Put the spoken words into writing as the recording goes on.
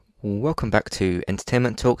Welcome back to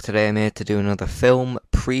Entertainment Talk. Today I'm here to do another film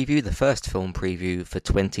preview, the first film preview for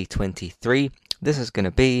 2023. This is going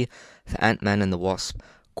to be for Ant-Man and the Wasp: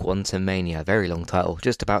 Quantumania. Very long title,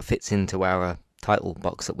 just about fits into our title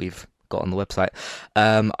box that we've got on the website.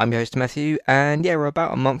 I'm your host Matthew, and yeah, we're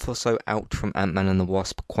about a month or so out from Ant-Man and the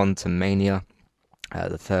Wasp: Quantumania,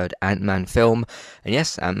 the third Ant-Man film. And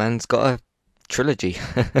yes, Ant-Man's got a trilogy,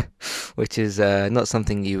 which is not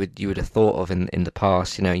something you would have thought of in the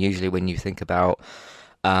past. You know, usually when you think about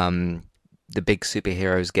the big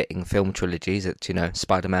superheroes getting film trilogies, it's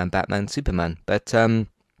Spider-Man, Batman, Superman. But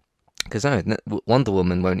because Wonder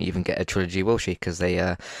Woman won't even get a trilogy, will she? Because they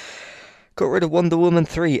got rid of Wonder Woman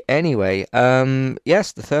 3 anyway.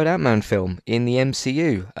 Yes, the third Ant-Man film in the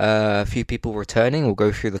MCU. A few people returning. We'll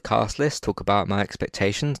go through the cast list, talk about my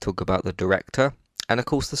expectations, talk about the director, and of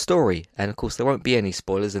course the story. And of course there won't be any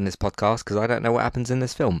spoilers in this podcast because I don't know what happens in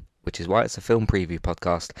this film, which is why it's a film preview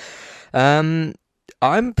podcast.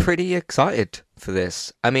 I'm pretty excited for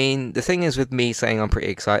this. I mean, the thing is with me saying I'm pretty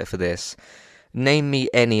excited for this, name me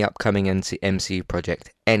any upcoming MCU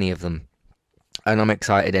project, any of them. And I'm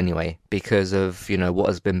excited anyway because of, what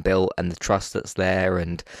has been built and the trust that's there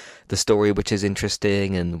and the story which is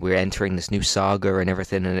interesting, and we're entering this new saga and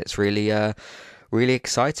everything, and it's really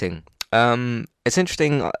exciting. It's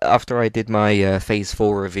interesting, after I did my Phase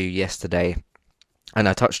 4 review yesterday, and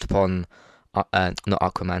I touched upon, not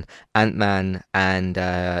Aquaman, Ant-Man, and,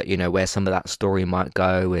 where some of that story might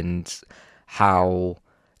go, and how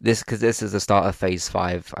because this is the start of Phase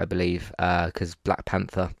 5, I believe, because Black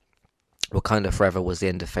Panther, Wakanda Forever was the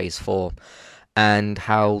end of Phase 4, and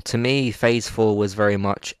how, to me, Phase 4 was very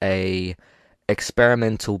much a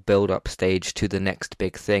experimental build-up stage to the next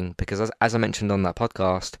big thing, because as I mentioned on that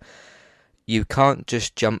podcast, you can't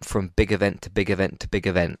just jump from big event to big event to big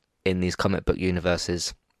event in these comic book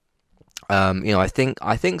universes. I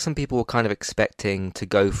think some people were kind of expecting to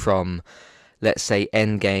go from, let's say,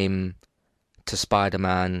 Endgame to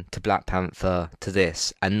Spider-Man to Black Panther to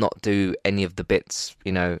this, and not do any of the bits,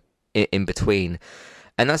 in between.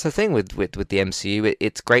 And that's the thing with the MCU.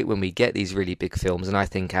 It's great when we get these really big films, and I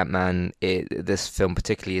think Ant-Man, this film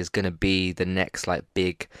particularly, is going to be the next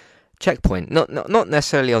big checkpoint. Not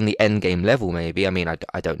necessarily on the end game level, maybe. I mean,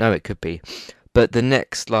 I don't know. It could be, but the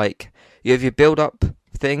next, you have your build up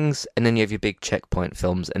things, and then you have your big checkpoint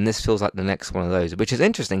films, and this feels like the next one of those, which is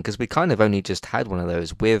interesting because we kind of only just had one of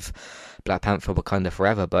those with Black Panther: Wakanda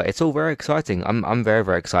Forever. But it's all very exciting. I'm very,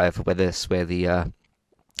 very excited for where the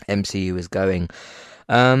MCU is going.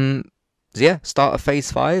 So yeah, start of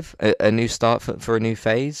Phase 5, a new start for a new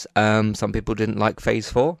phase. Some people didn't like Phase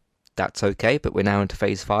 4. That's okay, but we're now into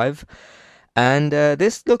Phase 5. And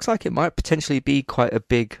this looks like it might potentially be quite a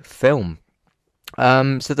big film.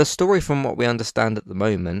 So the story, from what we understand at the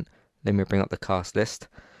moment, let me bring up the cast list.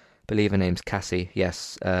 I believe her name's Cassie.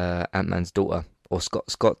 Yes, Ant-Man's daughter, or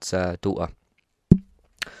Scott's daughter.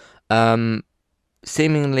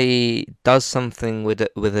 Seemingly does something with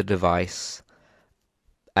a device,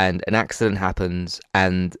 and an accident happens,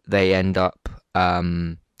 and they end up.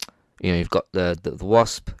 You've got the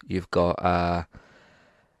Wasp. You've got her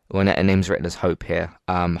name's written as Hope here.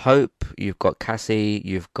 Hope. You've got Cassie.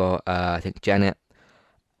 You've got I think Janet,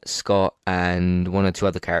 Scott, and one or two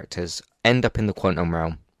other characters end up in the quantum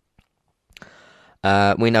realm.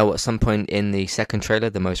 We know at some point in the second trailer,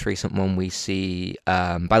 the most recent one, we see.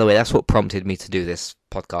 By the way, that's what prompted me to do this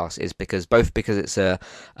podcast, is because it's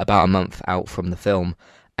about a month out from the film,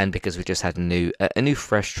 and because we just had a new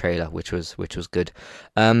fresh trailer, which was good.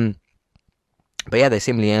 But yeah, they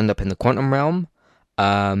seemingly end up in the quantum realm.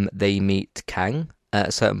 They meet Kang at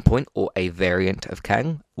a certain point, or a variant of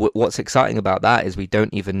Kang. What's exciting about that is we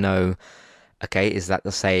don't even know. Okay, is that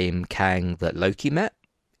the same Kang that Loki met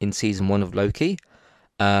in season 1 of Loki?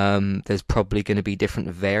 There's probably going to be different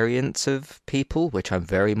variants of people, which I'm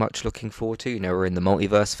very much looking forward to. We're in the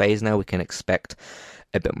multiverse phase now. We can expect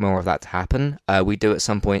a bit more of that to happen. We do at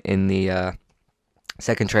some point in the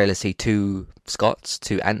second trailer see two Scotts,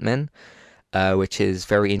 two Ant-Men, which is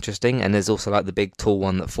very interesting. And there's also the big tall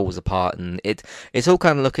one that falls apart, and it's all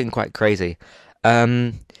kind of looking quite crazy.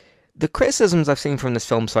 The criticisms I've seen from this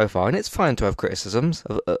film so far, and it's fine to have criticisms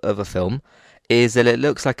of a film, is that it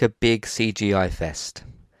looks like a big CGI fest.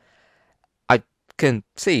 I can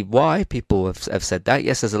see why people have said that.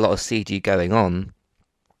 Yes, there's a lot of CG going on,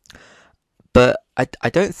 but I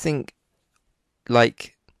don't think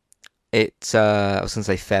it's I was going to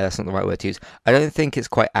say fair, that's not the right word to use. I don't think it's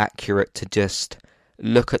quite accurate to just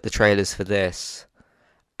look at the trailers for this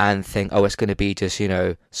and think, oh, it's going to be just,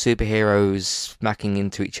 superheroes smacking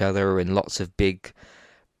into each other and lots of big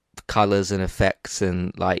colors and effects,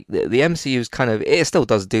 and like the MCU's kind of, it still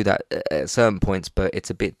does do that at certain points, but it's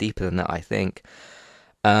a bit deeper than that, I think.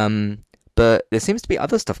 But there seems to be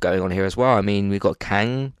other stuff going on here as well. I mean, we got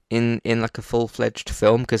Kang in like a full-fledged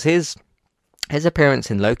film, because his appearance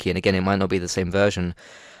in Loki, and again, it might not be the same version,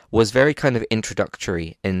 was very kind of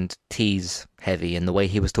introductory and tease heavy in the way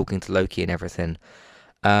he was talking to Loki and everything.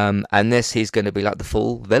 And this, he's going to be like the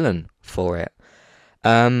full villain for it.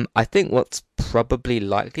 I think what's probably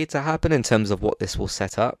likely to happen in terms of what this will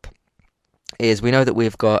set up is, we know that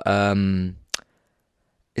we've got,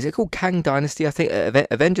 is it called Kang Dynasty? I think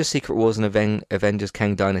Avengers Secret Wars and Avengers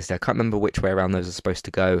Kang Dynasty. I can't remember which way around those are supposed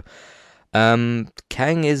to go.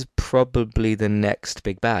 Kang is probably the next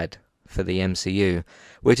big bad for the MCU,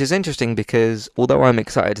 which is interesting because although I'm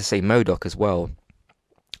excited to see MODOK as well,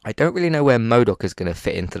 I don't really know where MODOK is going to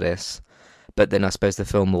fit into this, but then I suppose the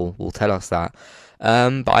film will tell us that.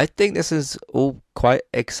 But I think this is all quite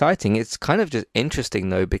exciting. It's kind of just interesting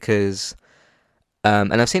though, because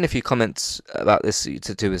and I've seen a few comments about this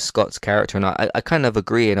to do with Scott's character, and I kind of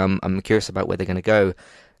agree, and I'm curious about where they're going to go.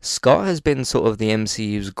 Scott has been sort of the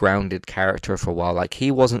MCU's grounded character for a while. Like, he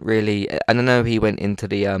wasn't really, I don't know, he went into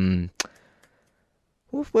the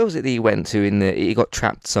where was it that he went to he got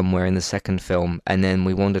trapped somewhere in the second film, and then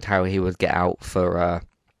we wondered how he would get out for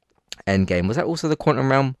Endgame. Was that also the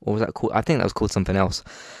Quantum Realm, or was that called, I think that was called something else.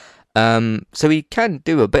 So he can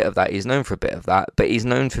do a bit of that. He's known for a bit of that, but he's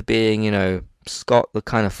known for being, Scott, the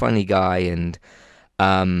kind of funny guy, and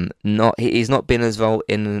he's not been involved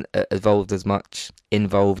as much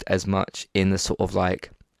in the sort of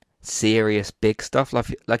like serious big stuff.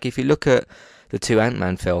 Like if you look at the two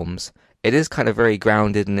Ant-Man films, it is kind of very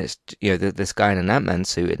grounded, and it's this guy in an Ant-Man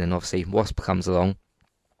suit, and then obviously Wasp comes along,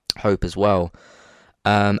 Hope as well,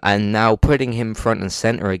 and now putting him front and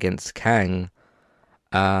center against Kang,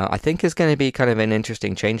 I think is going to be kind of an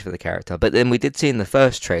interesting change for the character. But then we did see in the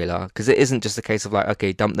first trailer, because it isn't just a case of like,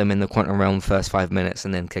 okay, dump them in the Quantum Realm first 5 minutes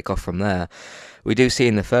and then kick off from there. We do see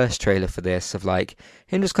in the first trailer for this of like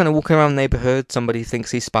him just kind of walking around the neighborhood. Somebody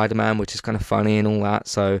thinks he's Spider-Man, which is kind of funny and all that.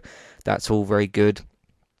 So that's all very good.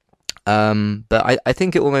 But I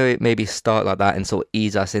think it will maybe start like that and sort of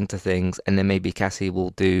ease us into things, and then maybe Cassie will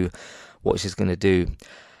do what she's going to do.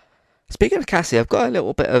 Speaking of Cassie, I've got a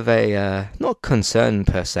little bit of a, not concern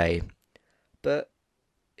per se, but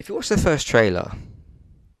if you watch the first trailer,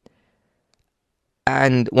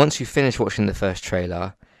 and once you finish watching the first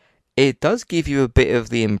trailer, it does give you a bit of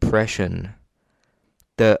the impression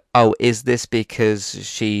that, oh, is this because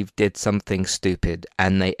she did something stupid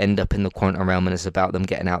and they end up in the Quantum Realm and it's about them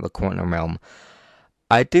getting out of the Quantum Realm?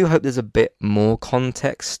 I do hope there's a bit more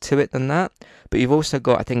context to it than that, but you've also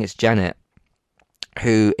got, I think it's Janet,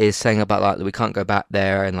 who is saying about like that we can't go back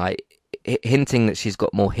there, and like hinting that she's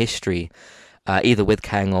got more history, either with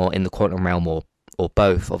Kang or in the Quantum Realm, or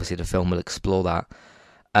both. Obviously, the film will explore that.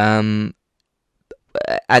 And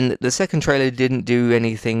the second trailer didn't do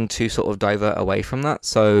anything to sort of divert away from that,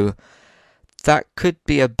 so that could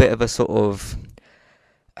be a bit of a sort of,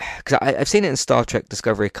 because I've seen it in Star Trek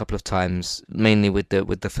Discovery a couple of times, mainly with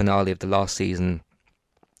the finale of the last season,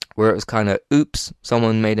 where it was kind of, oops,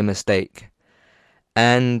 someone made a mistake.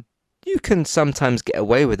 And you can sometimes get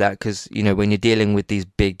away with that because, when you're dealing with these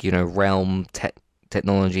big, realm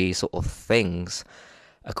technology sort of things,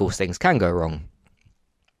 of course, things can go wrong.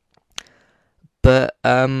 But,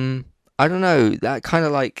 I don't know, that kind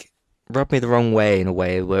of like rubbed me the wrong way in a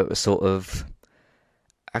way where it was sort of,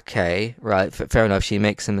 okay, right, fair enough, she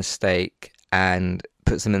makes a mistake and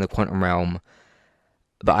puts them in the Quantum Realm.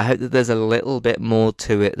 But I hope that there's a little bit more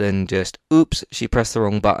to it than just, oops, she pressed the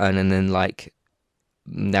wrong button and then like,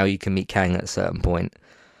 now you can meet Kang at a certain point.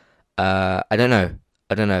 I don't know,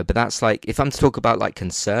 but that's like, if I'm to talk about like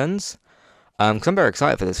concerns, because I'm very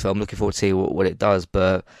excited for this film, looking forward to see what it does,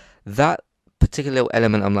 but that particular little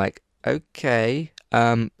element, I'm like, okay,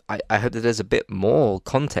 I hope that there's a bit more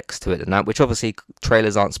context to it than that, which obviously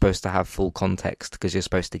trailers aren't supposed to have full context because you're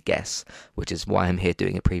supposed to guess, which is why I'm here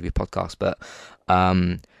doing a preview podcast. But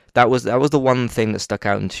that was the one thing that stuck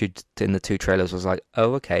out in the two trailers, was like,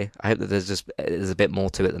 oh, okay, I hope that there's a bit more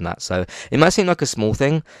to it than that. So it might seem like a small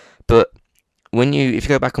thing, but if you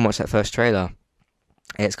go back and watch that first trailer,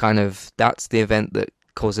 it's kind of, that's the event that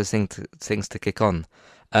causes things to kick on.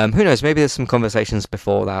 Who knows? Maybe there's some conversations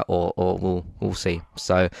before that, or we'll see.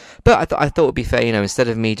 So, but I thought it'd be fair, instead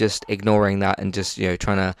of me just ignoring that and just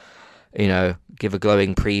trying to give a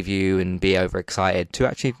glowing preview and be overexcited, to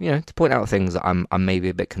actually to point out things that I'm maybe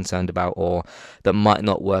a bit concerned about, or that might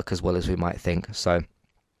not work as well as we might think. So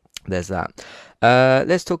there's that.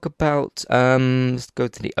 Let's talk about, let's go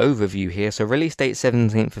to the overview here. So release date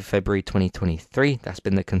 17th of February 2023. That's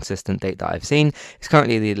been the consistent date that I've seen. It's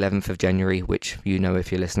currently the 11th of January, which you know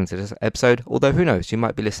if you're listening to this episode. Although who knows, you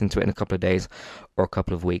might be listening to it in a couple of days or a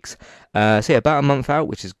couple of weeks. So yeah, about a month out,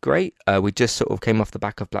 which is great. We just sort of came off the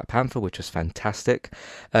back of Black Panther, which was fantastic.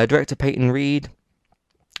 Director Peyton Reed,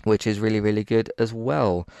 which is really, really good as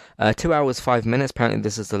well. 2 hours, 5 minutes. Apparently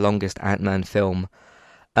this is the longest Ant-Man film.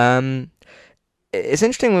 It's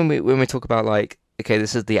interesting when we talk about like, okay,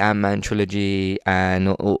 this is the Ant-Man trilogy and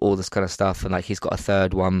all this kind of stuff, and like he's got a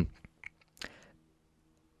third one.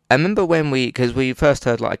 I remember because we first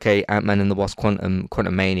heard like, okay, Ant-Man and the Wasp,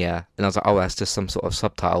 Quantumania, and I was like, oh, that's just some sort of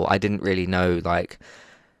subtitle. I didn't really know like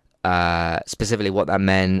specifically what that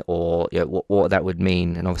meant or what that would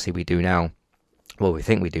mean, and obviously we do now. Well, we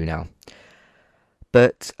think we do now,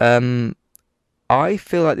 but I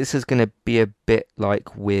feel like this is going to be a bit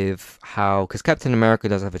like with how, because Captain America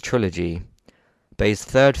does have a trilogy, but his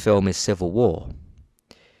third film is Civil War,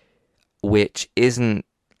 which isn't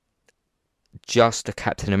just a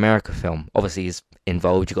Captain America film. Obviously, he's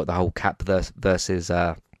involved. You've got the whole Cap versus,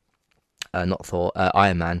 not Thor,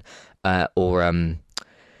 Iron Man, or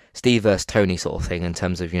Steve versus Tony sort of thing in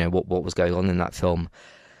terms of, what was going on in that film.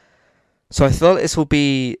 So I feel like this will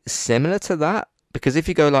be similar to that. Because if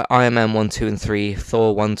you go like Iron Man 1, 2, and 3,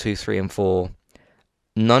 Thor 1, 2, 3, and 4,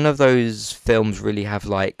 none of those films really have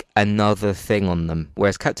like another thing on them.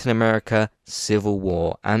 Whereas Captain America, Civil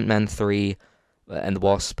War, Ant-Man 3 and the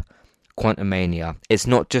Wasp, Quantumania, it's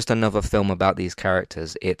not just another film about these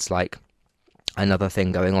characters. It's like another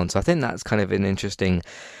thing going on. So I think that's kind of an interesting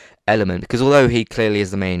element. Because although he clearly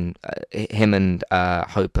is the main, him and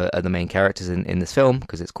Hope are the main characters in this film,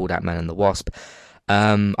 because it's called Ant-Man and the Wasp,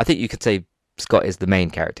 I think you could say Scott is the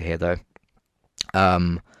main character here, though.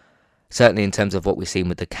 Certainly in terms of what we've seen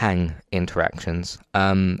with the Kang interactions.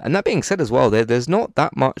 And that being said as well, there's not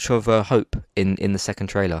that much of a Hope in the second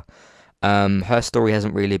trailer. Her story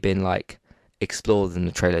hasn't really been like explored in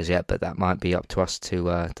the trailers yet, but that might be up to us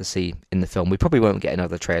to see in the film. We probably won't get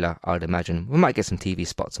another trailer, I'd imagine. We might get some TV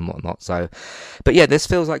spots and whatnot. So, but yeah, this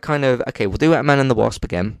feels like kind of, okay, we'll do Ant-Man and the Wasp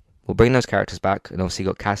again. We'll bring those characters back, and obviously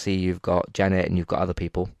you've got Cassie, you've got Janet, and you've got other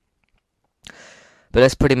people. But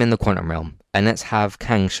let's put him in the quantum realm, and let's have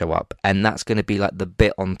Kang show up, and that's going to be like the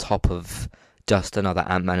bit on top of just another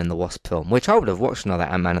Ant-Man and the Wasp film, which I would have watched another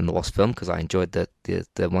Ant-Man and the Wasp film because I enjoyed the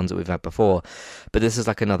ones that we've had before. But this is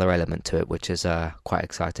like another element to it, which is quite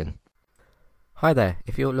exciting. Hi there,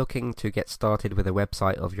 if you're looking to get started with a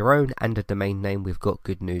website of your own and a domain name, we've got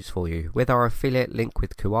good news for you. With our affiliate link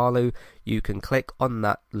with Kualu, you can click on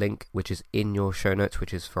that link which is in your show notes,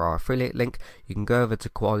 which is for our affiliate link. You can go over to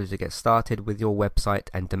Kualu to get started with your website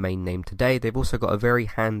and domain name today. They've also got a very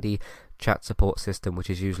handy chat support system,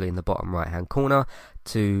 which is usually in the bottom right hand corner,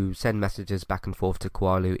 to send messages back and forth to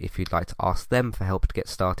Kualu if you'd like to ask them for help to get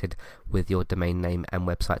started with your domain name and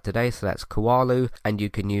website today. So that's Kualu, and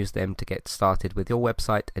you can use them to get started with your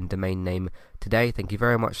website and domain name today. Thank you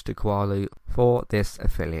very much to Kualu for this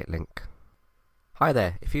affiliate link. Hi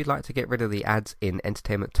there, if you'd like to get rid of the ads in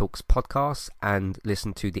Entertainment Talks podcasts and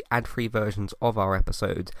listen to the ad-free versions of our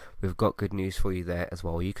episodes, we've got good news for you there as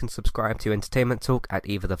well. You can subscribe to Entertainment Talk at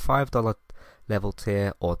either the $5 level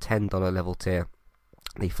tier or $10 level tier.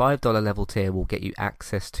 The $5 level tier will get you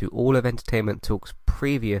access to all of Entertainment Talk's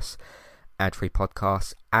previous ad-free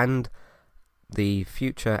podcasts and the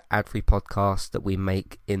future ad-free podcasts that we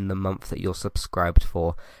make in the month that you're subscribed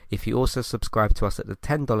for. If you also subscribe to us at the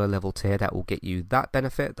 $10 level tier, that will get you that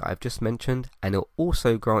benefit that I've just mentioned, and it'll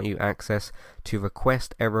also grant you access to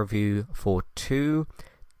request a review for 2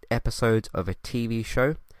 episodes of a TV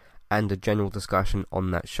show and a general discussion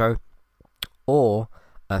on that show, or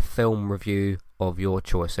a film review of your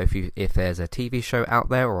choice. So if there's a TV show out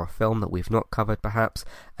there or a film that we've not covered perhaps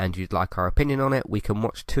and you'd like our opinion on it, we can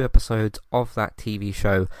watch 2 episodes of that TV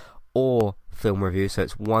show or film review. So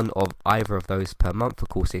it's one of either of those per month. Of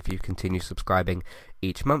course, if you continue subscribing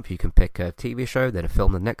each month, you can pick a TV show, then a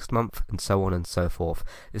film the next month, and so on and so forth.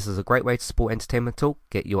 This is a great way to support Entertainment Talk,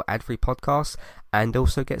 get your ad-free podcasts, and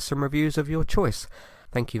also get some reviews of your choice.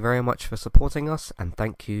 Thank you very much for supporting us, and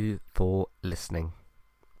thank you for listening.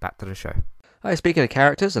 Back to the show. Hi, speaking of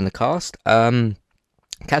characters and the cast, Catherine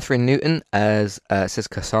Newton as says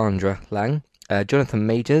Cassandra Lang, Jonathan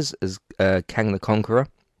Majors as Kang the Conqueror,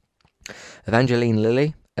 Evangeline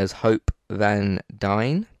Lilly as Hope Van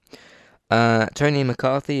Dyne, Tony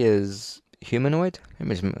McCarthy as Humanoid. Let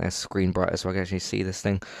me just make my screen brighter so I can actually see this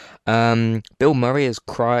thing. Bill Murray as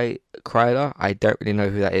Kryler. I don't really know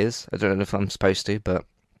who that is. I don't know if I'm supposed to, but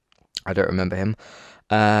I don't remember him.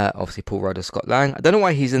 Obviously Paul Rudd as Scott Lang. I don't know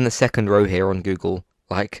why he's in the second row here on Google.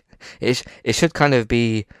 Like, it should kind of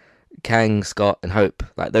be Kang, Scott, and Hope.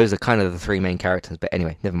 Like, those are kind of the three main characters. But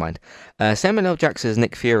anyway, never mind. Samuel L. Jackson is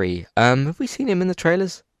Nick Fury. Have we seen him in the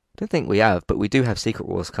trailers? I don't think we have, but we do have Secret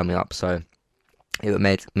Wars coming up, so it would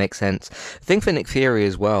make sense. The thing for Nick Fury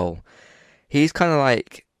as well, he's kind of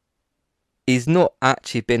like, he's not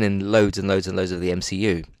actually been in loads and loads and loads of the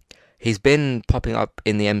MCU. He's been popping up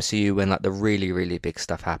in the MCU when like the really, really big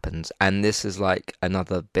stuff happens, and this is like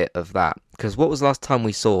another bit of that. Because what was the last time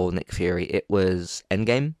we saw Nick Fury? It was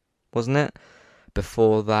Endgame, wasn't it?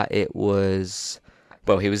 Before that, it was,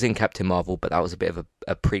 well, he was in Captain Marvel, but that was a bit of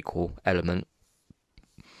a prequel element.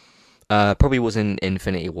 Probably was in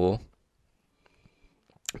Infinity War.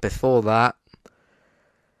 Before that,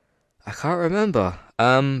 I can't remember.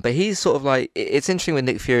 But he's sort of like, it's interesting with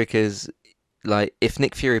Nick Fury because, like, if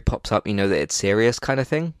Nick Fury pops up, you know that it's serious kind of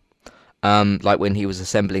thing. Like when he was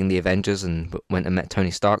assembling the Avengers and went and met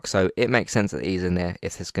Tony Stark. So it makes sense that he's in there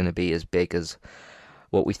if it's going to be as big as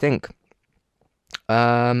what we think.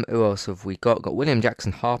 Who else have we got? Got William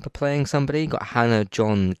Jackson Harper playing somebody. Got Hannah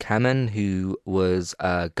John Kamen, who was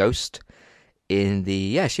Ghost in the,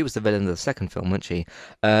 yeah, she was the villain of the second film, wasn't she?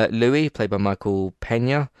 Louis, played by Michael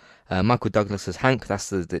Pena. Michael Douglas as Hank, that's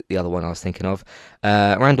the other one I was thinking of.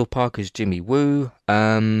 Randall Parker's Jimmy Woo.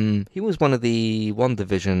 He was one of the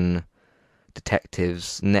WandaVision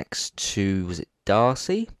detectives next to, was it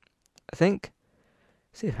Darcy? I think.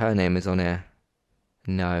 See if her name is on here.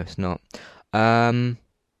 No, it's not. So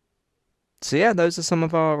yeah, those are some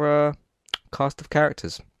of our cast of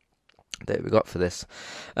characters that we got for this.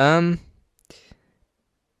 Yeah,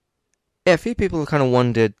 a few people kind of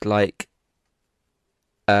wondered, like,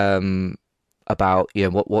 about, you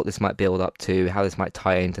know, what this might build up to, how this might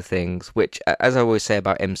tie into things, which, as I always say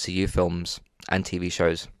about MCU films and TV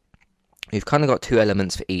shows, you've kind of got two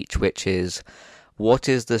elements for each, which is, what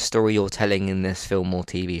is the story you're telling in this film or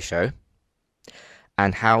TV show,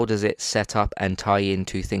 and how does it set up and tie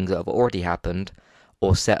into things that have already happened,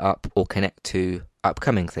 or set up or connect to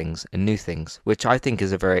upcoming things and new things, which I think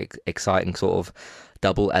is a very exciting sort of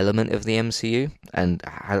double element of the MCU, and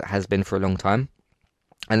has been for a long time.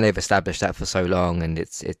 And they've established that for so long, and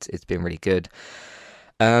it's been really good.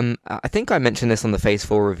 I think I mentioned this on the Phase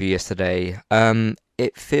 4 review yesterday.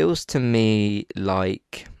 It feels to me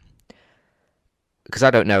like, because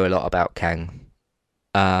I don't know a lot about Kang,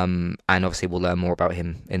 and obviously we'll learn more about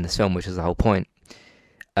him in this film, which is the whole point.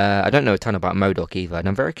 I don't know a ton about MODOK either, and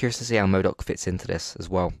I'm very curious to see how MODOK fits into this as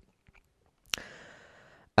well.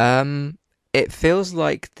 It feels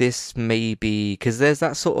like this may be, because there's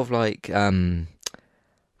that sort of like,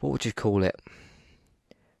 what would you call it?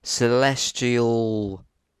 Celestial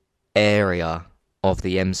area of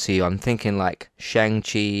the MCU. I'm thinking like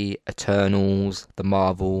Shang-Chi, Eternals, the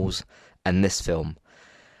Marvels, and this film.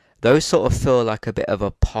 Those sort of feel like a bit of a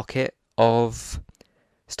pocket of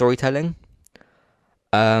storytelling.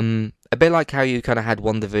 A bit like how you kind of had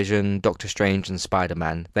WandaVision, Doctor Strange, and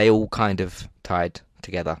Spider-Man. They all kind of tied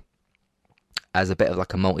together as a bit of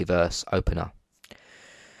like a multiverse opener.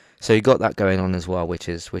 So you got that going on as well, which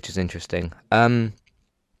is interesting.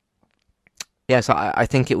 Yeah, so I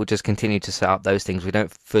think it will just continue to set up those things. We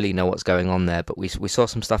don't fully know what's going on there, but we saw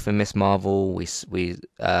some stuff in Miss Marvel. We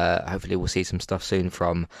hopefully we'll see some stuff soon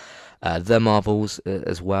from the Marvels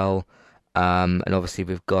as well. And obviously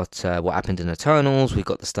we've got what happened in Eternals. We've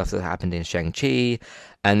got the stuff that happened in Shang-Chi,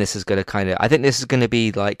 and this is going to I think this is going to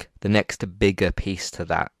be like the next bigger piece to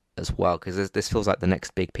that as well, because this feels like the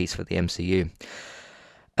next big piece for the MCU.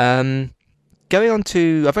 Going on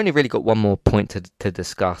to, I've only really got one more point to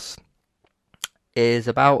discuss, is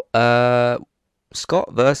about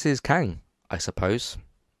Scott versus Kang, I suppose.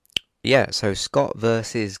 Yeah, so Scott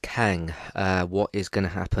versus Kang, what is going to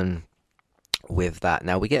happen with that?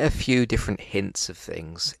 Now, we get a few different hints of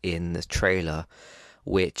things in the trailer,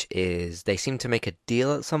 which is they seem to make a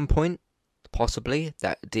deal at some point, possibly.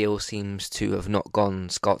 That deal seems to have not gone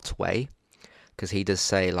Scott's way, because he does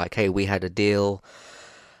say, like, hey, we had a deal.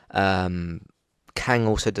 Kang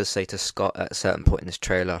also does say to Scott at a certain point in this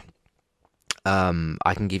trailer,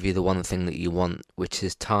 I can give you the one thing that you want, which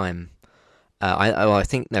is time. I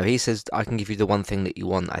think, no, he says, I can give you the one thing that you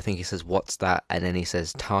want. I think he says, what's that? And then he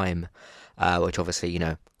says, time, which obviously, you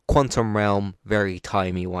know, quantum realm, very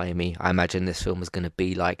timey-wimey. I imagine this film is going to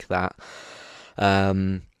be like that.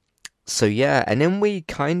 So yeah, and then we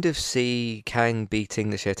kind of see Kang beating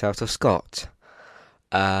the shit out of Scott.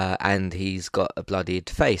 And he's got a bloodied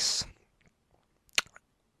face.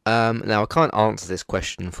 Now, I can't answer this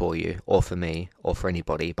question for you, or for me, or for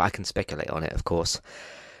anybody, but I can speculate on it, of course.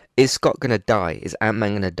 Is Scott gonna die? Is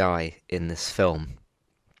Ant-Man gonna die in this film?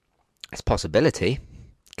 It's a possibility.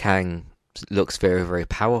 Kang looks very, very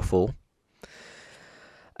powerful.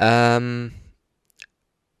 Um,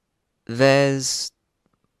 there's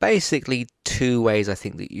basically two ways I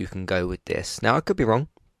think that you can go with this. Now, I could be wrong.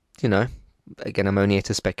 You know, again, I'm only here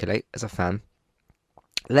to speculate as a fan.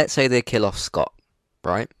 Let's say they kill off Scott,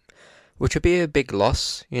 right? Which would be a big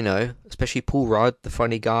loss, you know, especially Paul Rudd, the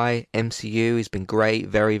funny guy, MCU, he's been great,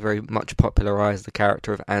 very, very much popularized the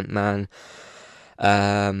character of Ant-Man.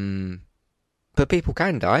 But people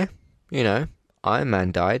can die, you know. Iron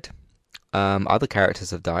Man died. Other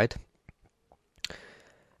characters have died.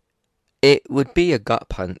 It would be a gut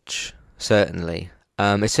punch, certainly.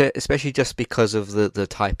 Especially just because of the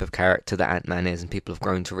type of character that Ant-Man is, and people have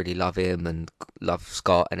grown to really love him and love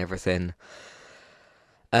Scott and everything.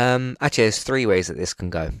 Actually, there's three ways that this can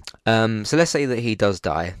go. So let's say that he does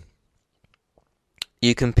die.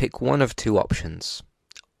 You can pick one of two options.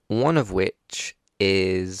 One of which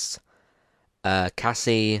is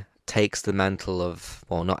Cassie takes the mantle of,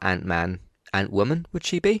 well, not Ant-Man, Ant-Woman, would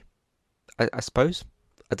she be? I suppose.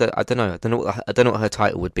 I don't know. I don't know what her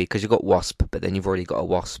title would be because you've got Wasp, but then you've already got a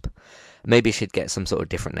Wasp. Maybe she'd get some sort of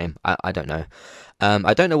different name. I don't know.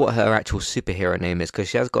 I don't know what her actual superhero name is because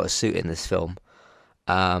she has got a suit in this film.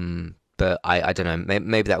 But I don't know.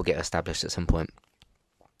 Maybe that will get established at some point.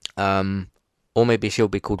 Or maybe she'll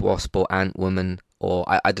be called Wasp or Ant Woman or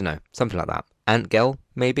I don't know, something like that. Ant Girl,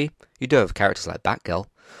 maybe. You do have characters like Batgirl.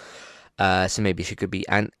 So maybe she could be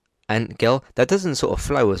Ant Girl. That doesn't sort of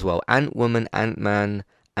flow as well. Ant Woman, Ant Man,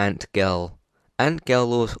 Ant Girl. Ant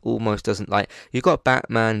Girl almost doesn't like. You've got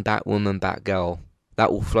Batman, Batwoman, Batgirl. That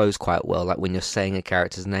all flows quite well. Like when you're saying a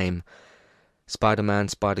character's name. Spider Man,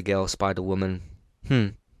 Spider Girl, Spider Woman.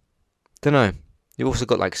 Don't know. You've also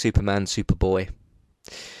got like Superman, Superboy.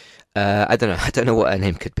 I don't know. I don't know what her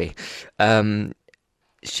name could be.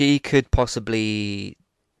 She could possibly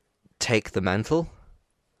take the mantle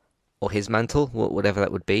or his mantle, whatever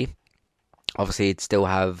that would be. Obviously, you'd still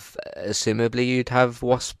have, assumably, you'd have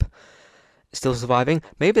Wasp still surviving.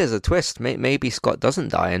 Maybe there's a twist. Maybe Scott doesn't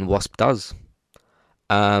die and Wasp does.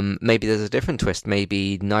 Maybe there's a different twist.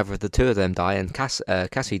 Maybe neither of the two of them die and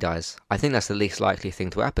Cassie dies. I think that's the least likely thing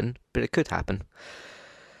to happen, but it could happen.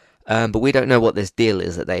 But we don't know what this deal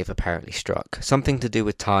is that they've apparently struck. Something to do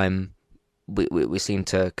with time. We seem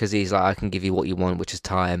to, because he's like, I can give you what you want, which is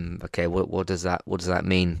time. Okay, what does that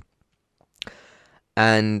mean?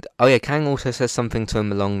 And oh yeah, Kang also says something to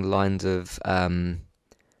him along the lines of,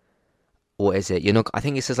 what is it? You're not. I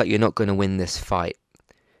think he says like you're not going to win this fight.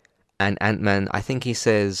 And Ant-Man, I think he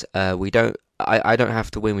says, we don't. I don't have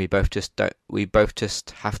to win. We both just don't. We both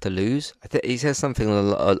just have to lose. He says something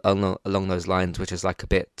along those lines, which is like a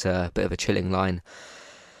bit of a chilling line.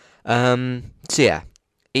 So yeah,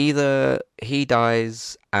 either he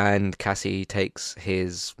dies and Cassie takes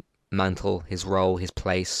his mantle, his role, his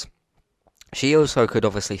place. She also could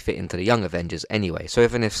obviously fit into the Young Avengers anyway. So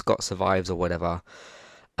even if Scott survives or whatever,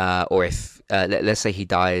 or if let's say he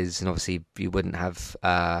dies, and obviously you wouldn't have.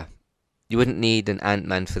 You wouldn't need an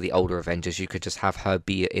Ant-Man for the older Avengers. You could just have her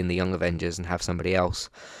be in the Young Avengers and have somebody else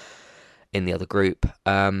in the other group.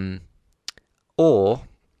 Or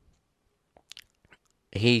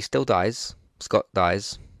he still dies, Scott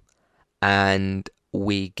dies, and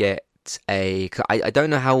we get a... I don't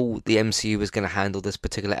know how the MCU was going to handle this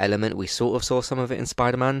particular element. We sort of saw some of it in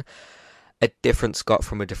Spider-Man. A different Scott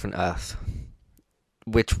from a different Earth,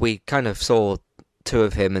 which we kind of saw two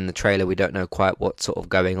of him in the trailer. We don't know quite what's sort of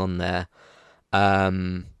going on there.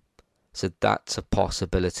 So that's a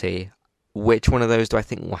possibility. Which one of those do I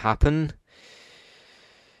think will happen?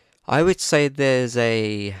 I would say there's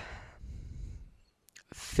a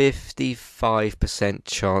 55%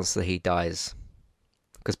 chance that he dies.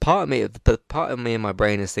 Because part of me in my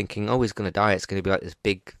brain is thinking, oh, he's going to die. It's going to be like this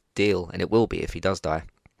big deal, and it will be if he does die.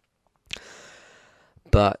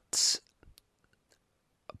 But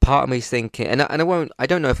part of me's thinking, and I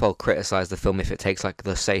don't know if I'll criticize the film if it takes like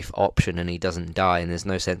the safe option and he doesn't die and there's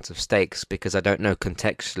no sense of stakes, because I don't know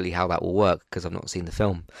contextually how that will work because I've not seen the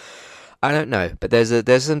film. I don't know, but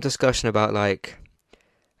there's some discussion about like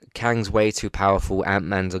Kang's way too powerful,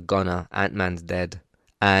 Ant-Man's a goner, Ant-Man's dead,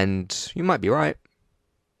 and you might be right.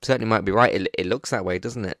 Certainly might be right. It looks that way,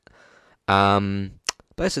 doesn't it? But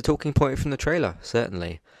it's a talking point from the trailer,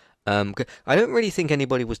 certainly. I don't really think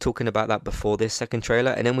anybody was talking about that before this second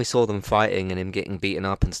trailer, and then we saw them fighting and him getting beaten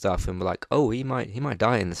up and stuff, and we're like, oh, he might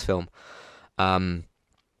die in this film. So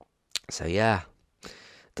yeah,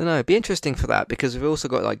 don't know. It'd be interesting for that because we've also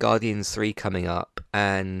got like Guardians 3 coming up,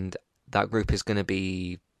 and that group is going to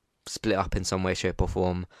be split up in some way, shape, or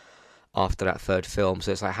form. after that third film.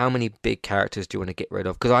 So it's like, how many big characters do you want to get rid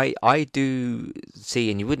of? Because I do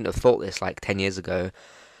see, and you wouldn't have thought this like 10 years ago.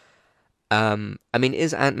 I mean,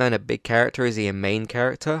 is Ant-Man a big character? Is he a main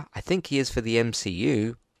character? I think he is for the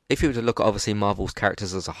MCU. If you were to look at obviously Marvel's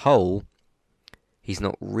characters as a whole, he's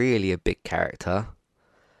not really a big character.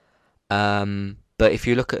 But if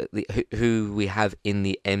you look at who we have in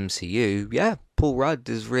the MCU, yeah, Paul Rudd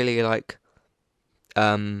is really like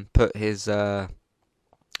put his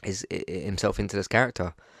himself into this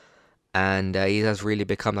character, and he has really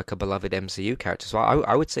become like a beloved MCU character. So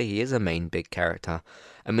I would say he is a main big character.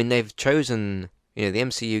 I mean, they've chosen, the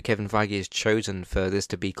MCU, Kevin Feige has chosen for this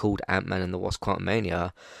to be called Ant-Man and the Wasp: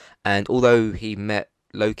 Quantumania, and although he met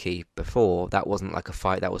Loki before, that wasn't like a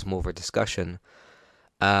fight, that was more of a discussion.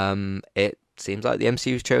 It seems like the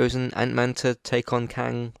MCU's chosen Ant-Man to take on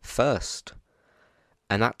Kang first,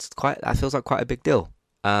 and that feels like quite a big deal.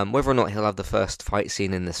 Whether or not he'll have the first fight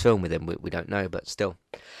scene in this film with him, we don't know, but still.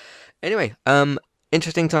 Anyway,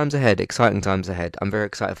 interesting times ahead, exciting times ahead. I'm very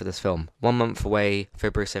excited for this film. 1 month away,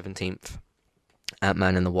 February 17th,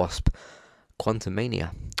 Ant-Man and the Wasp: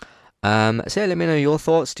 Quantumania. So yeah, let me know your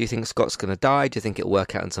thoughts. Do you think Scott's going to die? Do you think it'll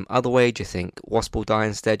work out in some other way? Do you think Wasp will die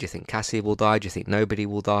instead? Do you think Cassie will die? Do you think nobody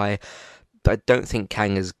will die? But I don't think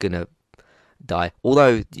Kang is going to die.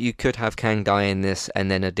 Although you could have Kang die in this and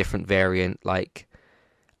then a different variant like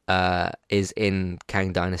is in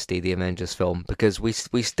Kang Dynasty, the Avengers film, because we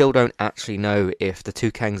still don't actually know if the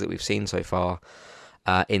two Kangs that we've seen so far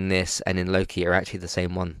in this and in Loki are actually the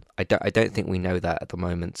same one. I don't think we know that at the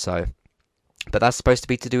moment. So, but that's supposed to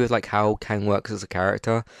be to do with like how Kang works as a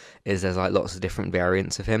character. Is there's like lots of different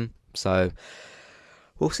variants of him. So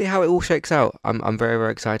we'll see how it all shakes out. I'm very,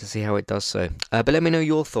 very excited to see how it does so. But let me know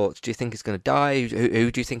your thoughts. Do you think it's going to die?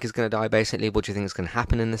 Who do you think is going to die, basically? What do you think is going to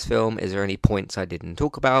happen in this film? Is there any points I didn't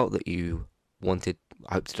talk about that you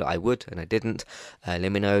hoped that I would, and I didn't?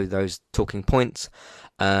 Let me know those talking points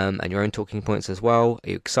and your own talking points as well.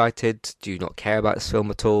 Are you excited? Do you not care about this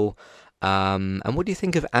film at all? And what do you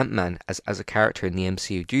think of Ant-Man as a character in the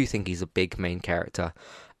MCU? Do you think he's a big main character?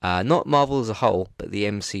 Not Marvel as a whole, but the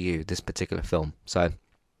MCU, this particular film. So,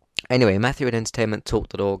 anyway, Matthew at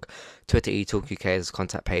entertainmenttalk.org, Twitter eTalkUK as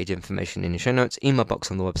contact page, information in your show notes, email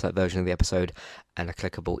box on the website version of the episode, and a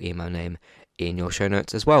clickable email name in your show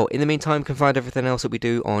notes as well. In the meantime, you can find everything else that we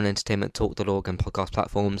do on entertainmenttalk.org and podcast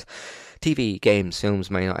platforms. TV, games,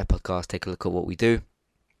 films, May Night podcast. Take a look at what we do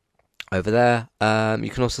over there. You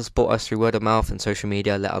can also support us through word of mouth and social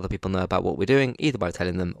media. Let other people know about what we're doing, either by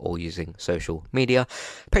telling them or using social media.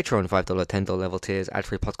 Patreon, $5, $10 level tiers,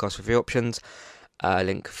 ad-free podcast review options.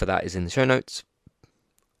 Link for that is in the show notes.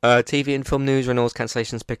 TV and film news, renewals,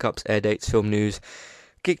 cancellations, pickups, air dates, film news,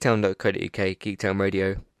 geektown.co.uk, Geektown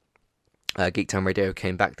Radio. Geektown Radio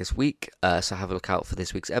came back this week, so have a look out for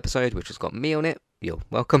this week's episode, which has got me on it. You're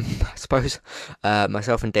welcome, I suppose.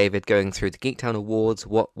 Myself and David going through the Geektown Awards,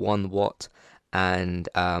 what won what, and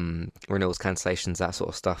renewals, cancellations, that sort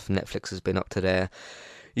of stuff. Netflix has been up to their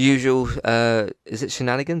usual, is it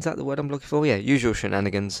shenanigans? Is that the word I'm looking for? Yeah, usual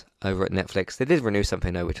shenanigans over at Netflix. They did renew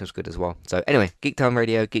something though, which was good as well. So anyway, Geektown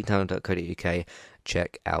Radio, geektown.co.uk,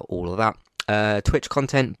 check out all of that. Twitch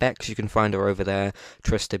content, Bex, you can find her over there.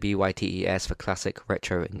 Trista, BYTES, for classic,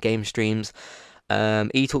 retro, and game streams.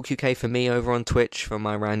 eTalk UK for me over on Twitch for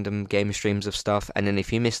my random game streams of stuff. And then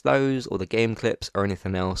if you miss those, or the game clips, or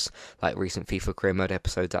anything else, like recent FIFA Career Mode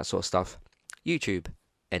episodes, that sort of stuff, YouTube,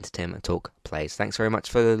 Entertainment Talk plays. Thanks very much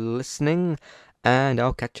for listening, and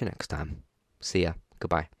I'll catch you next time. See ya.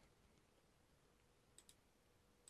 Goodbye.